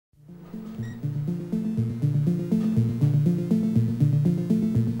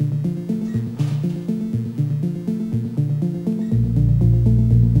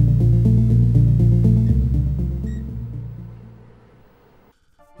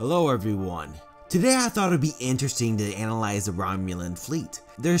Hello everyone. Today I thought it'd be interesting to analyze the Romulan fleet.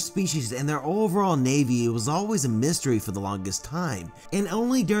 Their species and their overall navy was always a mystery for the longest time, and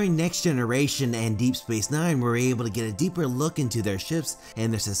only during Next Generation and Deep Space Nine were we able to get a deeper look into their ships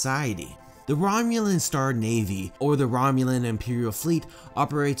and their society. The Romulan Star Navy, or the Romulan Imperial Fleet,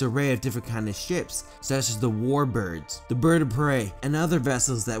 operates an array of different kinds of ships, such as the Warbirds, the Bird of Prey, and other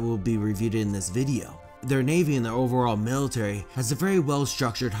vessels that will be reviewed in this video. Their navy and their overall military has a very well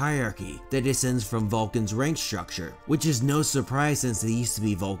structured hierarchy that descends from Vulcan's rank structure, which is no surprise since they used to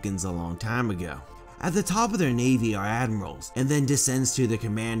be Vulcans a long time ago. At the top of their navy are admirals, and then descends to their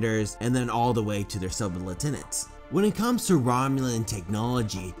commanders, and then all the way to their sub-lieutenants. When it comes to Romulan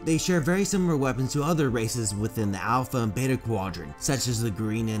technology, they share very similar weapons to other races within the Alpha and Beta Quadrant, such as the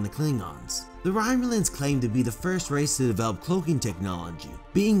Green and the Klingons. The Romulans claim to be the first race to develop cloaking technology.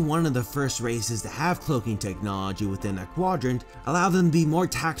 Being one of the first races to have cloaking technology within their quadrant allowed them to be more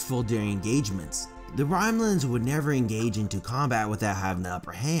tactful during engagements. The Romulans would never engage into combat without having the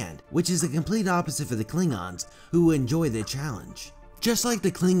upper hand, which is the complete opposite for the Klingons, who enjoy the challenge. Just like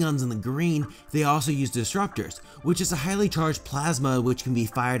the Klingons in the Green, they also use Disruptors, which is a highly charged plasma which can be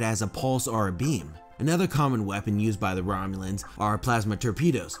fired as a pulse or a beam. Another common weapon used by the Romulans are Plasma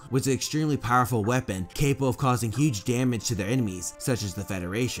Torpedoes, which is an extremely powerful weapon capable of causing huge damage to their enemies, such as the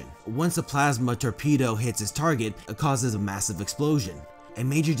Federation. Once a Plasma Torpedo hits its target, it causes a massive explosion. A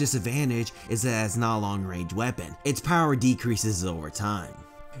major disadvantage is that it's not a long-range weapon. Its power decreases over time.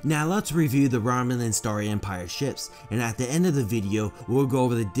 Now let's review the Romulan Star Empire ships, and at the end of the video we'll go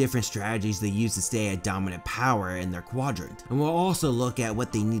over the different strategies they use to stay at dominant power in their quadrant, and we'll also look at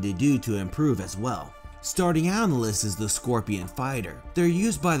what they need to do to improve as well. Starting out on the list is the Scorpion Fighter. They're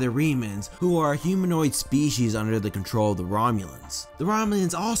used by the Remans, who are a humanoid species under the control of the Romulans. The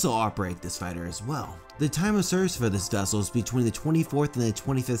Romulans also operate this fighter as well. The time of service for this vessel is between the 24th and the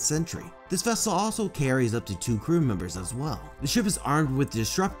 25th century. This vessel also carries up to 2 crew members as well. The ship is armed with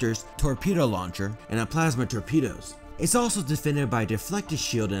Disruptors, torpedo launcher, and a Plasma Torpedoes. It's also defended by a deflector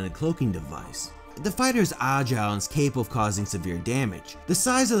shield and a cloaking device. The fighter is agile and is capable of causing severe damage. The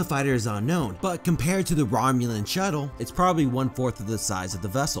size of the fighter is unknown, but compared to the Romulan Shuttle, it's probably 1/4 of the size of the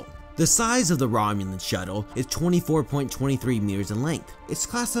vessel. The size of the Romulan Shuttle is 24.23 meters in length. It's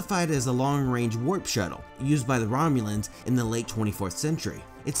classified as a long-range warp shuttle, used by the Romulans in the late 24th century.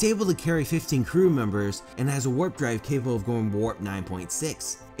 It's able to carry 15 crew members and has a warp drive capable of going warp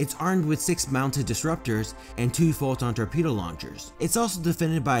 9.6. It's armed with 6 mounted disruptors and 2 photon torpedo launchers. It's also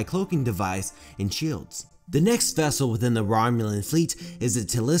defended by a cloaking device and shields. The next vessel within the Romulan fleet is the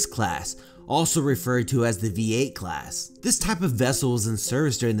Veles class, also referred to as the V8 class. This type of vessel was in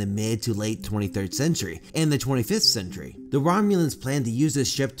service during the mid to late 23rd century and the 25th century. The Romulans planned to use this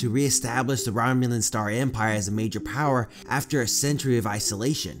ship to re-establish the Romulan Star Empire as a major power after a century of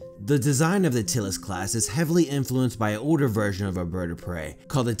isolation. The design of the Veles class is heavily influenced by an older version of a bird of prey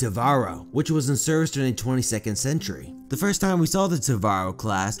called the Tavaro, which was in service during the 22nd century. The first time we saw the Tavaro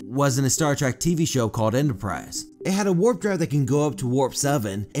class was in a Star Trek TV show called Enterprise. It had a warp drive that can go up to warp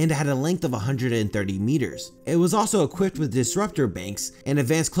 7 and it had a length of 130 meters. It was also equipped with disruptor banks and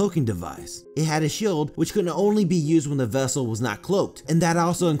advanced cloaking device. It had a shield which could only be used when the vessel was not cloaked, and that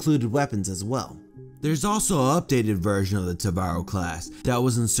also included weapons as well. There's also an updated version of the Tavaro class that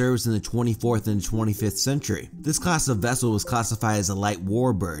was in service in the 24th and 25th century. This class of vessel was classified as a light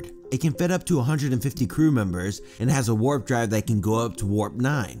warbird. It can fit up to 150 crew members and has a warp drive that can go up to warp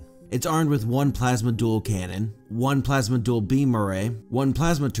 9. It's armed with 1 plasma dual cannon, 1 plasma dual beam array, 1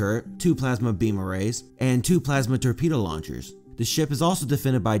 plasma turret, 2 plasma beam arrays, and 2 plasma torpedo launchers. The ship is also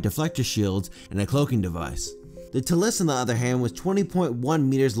defended by deflector shields and a cloaking device. The Veles, on the other hand, was 20.1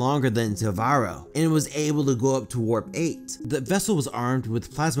 meters longer than Tavaro and was able to go up to warp 8. The vessel was armed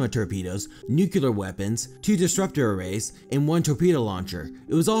with plasma torpedoes, nuclear weapons, 2 disruptor arrays, and 1 torpedo launcher.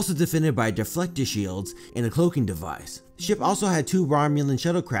 It was also defended by deflector shields and a cloaking device. The ship also had 2 Romulan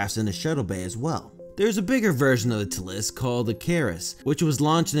shuttlecrafts in the shuttle bay as well. There's a bigger version of the Veles called the Keras, which was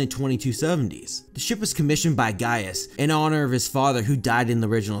launched in the 2270s. The ship was commissioned by Gaius in honor of his father who died in the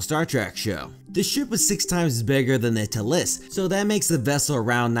original Star Trek show. The ship was 6 times bigger than the Veles, so that makes the vessel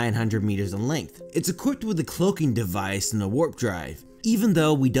around 900 meters in length. It's equipped with a cloaking device and a warp drive. Even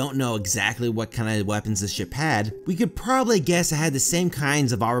though we don't know exactly what kind of weapons the ship had, we could probably guess it had the same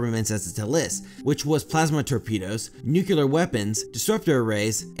kinds of armaments as the Veles, which was plasma torpedoes, nuclear weapons, disruptor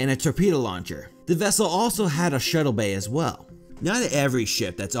arrays, and a torpedo launcher. The vessel also had a shuttle bay as well. Not every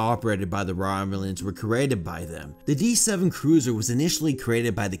ship that's operated by the Romulans were created by them. The D7 cruiser was initially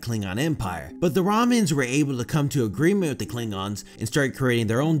created by the Klingon Empire, but the Romulans were able to come to agreement with the Klingons and start creating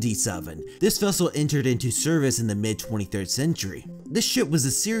their own D7. This vessel entered into service in the mid-23rd century. This ship was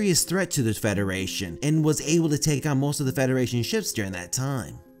a serious threat to the Federation and was able to take on most of the Federation ships during that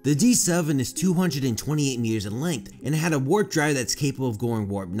time. The D7 is 228 meters in length and had a warp drive that's capable of going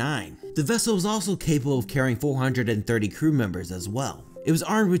warp 9. The vessel was also capable of carrying 430 crew members as well. It was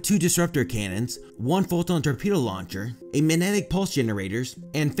armed with 2 disruptor cannons, 1 photon torpedo launcher, a magnetic pulse generators,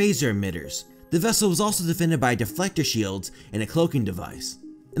 and phaser emitters. The vessel was also defended by deflector shields and a cloaking device.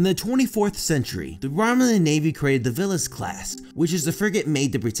 In the 24th century, the Romulan Navy created the Veles class, which is a frigate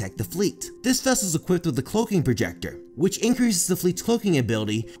made to protect the fleet. This vessel is equipped with a cloaking projector, which increases the fleet's cloaking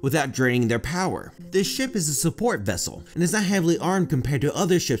ability without draining their power. This ship is a support vessel and is not heavily armed compared to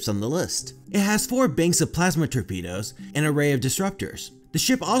other ships on the list. It has 4 banks of plasma torpedoes and an array of disruptors. The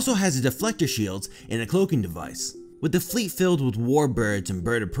ship also has a deflector shields and a cloaking device. With the fleet filled with warbirds and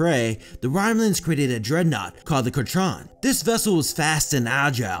bird of prey, the Romulans created a dreadnought called the Kerchan. This vessel was fast and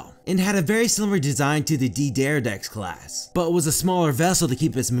agile, and had a very similar design to the D-Daradex class, but was a smaller vessel to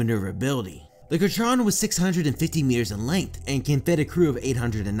keep its maneuverability. The Kerchan was 650 meters in length and can fit a crew of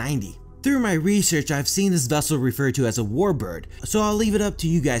 890. Through my research, I've seen this vessel referred to as a warbird, so I'll leave it up to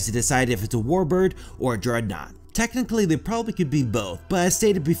you guys to decide if it's a warbird or a dreadnought. Technically, they probably could be both, but as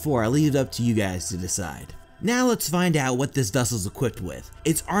stated before, I'll leave it up to you guys to decide. Now let's find out what this vessel is equipped with.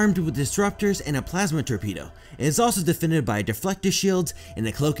 It's armed with disruptors and a plasma torpedo, and it's also defended by deflector shields and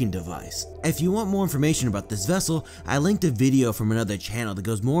a cloaking device. If you want more information about this vessel, I linked a video from another channel that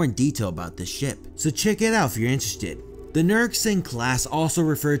goes more in detail about this ship, so check it out if you're interested. The Kerchan class, also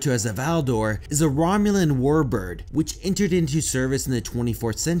referred to as a Valdore, is a Romulan warbird which entered into service in the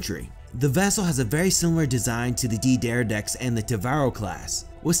 24th century. The vessel has a very similar design to the D-Daradex and the Tavaro class.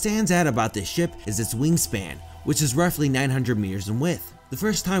 What stands out about this ship is its wingspan, which is roughly 900 meters in width. The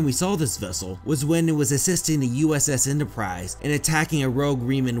first time we saw this vessel was when it was assisting the USS Enterprise in attacking a rogue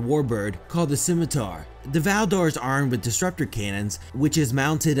Reman warbird called the Scimitar. The Valdore is armed with disruptor cannons, which is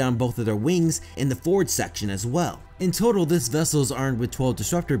mounted on both of their wings in the forward section as well. In total, this vessel is armed with 12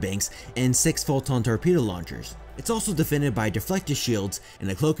 disruptor banks and 6 photon torpedo launchers. It's also defended by deflector shields and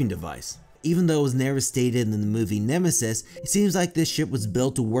a cloaking device. Even though it was never stated in the movie Nemesis, it seems like this ship was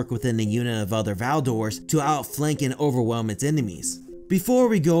built to work within a unit of other Valdores to outflank and overwhelm its enemies. Before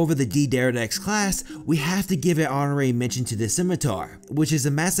we go over the D-Daradex class, we have to give an honorary mention to the Scimitar, which is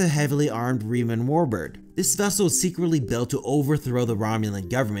a massive heavily armed Reman warbird. This vessel is secretly built to overthrow the Romulan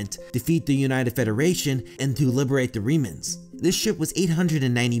government, defeat the United Federation, and to liberate the Remans. This ship was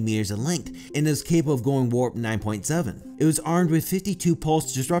 890 meters in length and is capable of going warp 9.7. It was armed with 52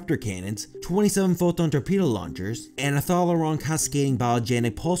 pulse disruptor cannons, 27 photon torpedo launchers, and a Thalaron cascading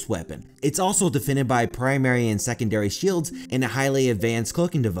biogenic pulse weapon. It's also defended by primary and secondary shields and a highly advanced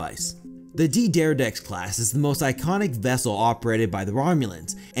cloaking device. The D-Daradex class is the most iconic vessel operated by the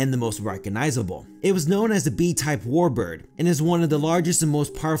Romulans and the most recognizable. It was known as the B-type warbird and is one of the largest and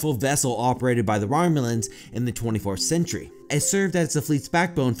most powerful vessels operated by the Romulans in the 24th century. It served as the fleet's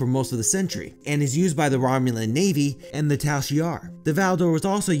backbone for most of the century and is used by the Romulan Navy and the Tal Shiar. The Valdore was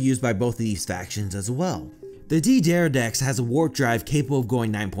also used by both of these factions as well. The D-Daradex has a warp drive capable of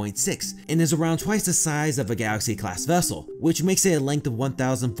going 9.6 and is around twice the size of a Galaxy-class vessel, which makes it a length of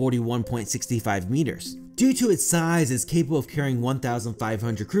 1,041.65 meters. Due to its size, it's capable of carrying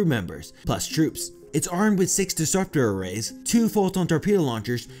 1,500 crew members, plus troops. It's armed with 6 disruptor arrays, 2 photon torpedo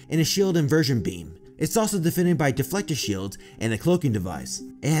launchers, and a shield inversion beam. It's also defended by deflector shields and a cloaking device.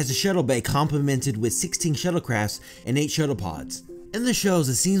 It has a shuttle bay complemented with 16 shuttlecrafts and 8 shuttle pods. In the shows,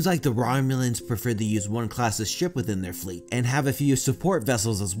 it seems like the Romulans prefer to use one class of ship within their fleet, and have a few support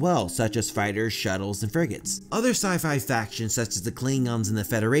vessels as well, such as fighters, shuttles, and frigates. Other sci-fi factions such as the Klingons and the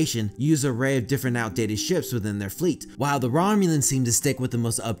Federation use an array of different outdated ships within their fleet, while the Romulans seem to stick with the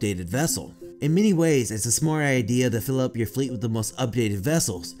most updated vessel. In many ways, it's a smart idea to fill up your fleet with the most updated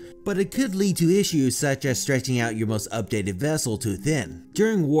vessels, but it could lead to issues such as stretching out your most updated vessel too thin.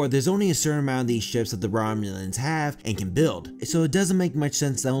 During war, there's only a certain amount of these ships that the Romulans have and can build, so it doesn't make much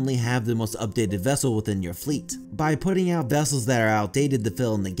sense to only have the most updated vessel within your fleet. By putting out vessels that are outdated to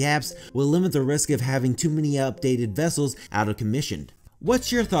fill in the gaps will limit the risk of having too many updated vessels out of commission.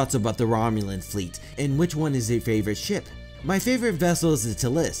 What's your thoughts about the Romulan fleet, and which one is your favorite ship? My favorite vessel is the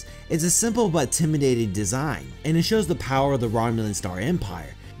Talis. It's a simple but intimidating design, and it shows the power of the Romulan Star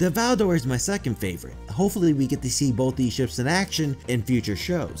Empire. The Valdore is my second favorite. Hopefully we get to see both these ships in action in future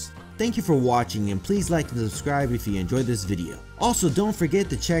shows. Thank you for watching, and please like and subscribe if you enjoyed this video. Also, don't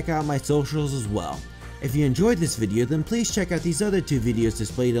forget to check out my socials as well. If you enjoyed this video, then please check out these other 2 videos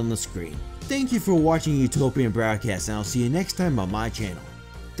displayed on the screen. Thank you for watching Utopian Broadcast, and I'll see you next time on my channel.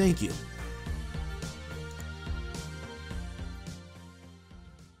 Thank you.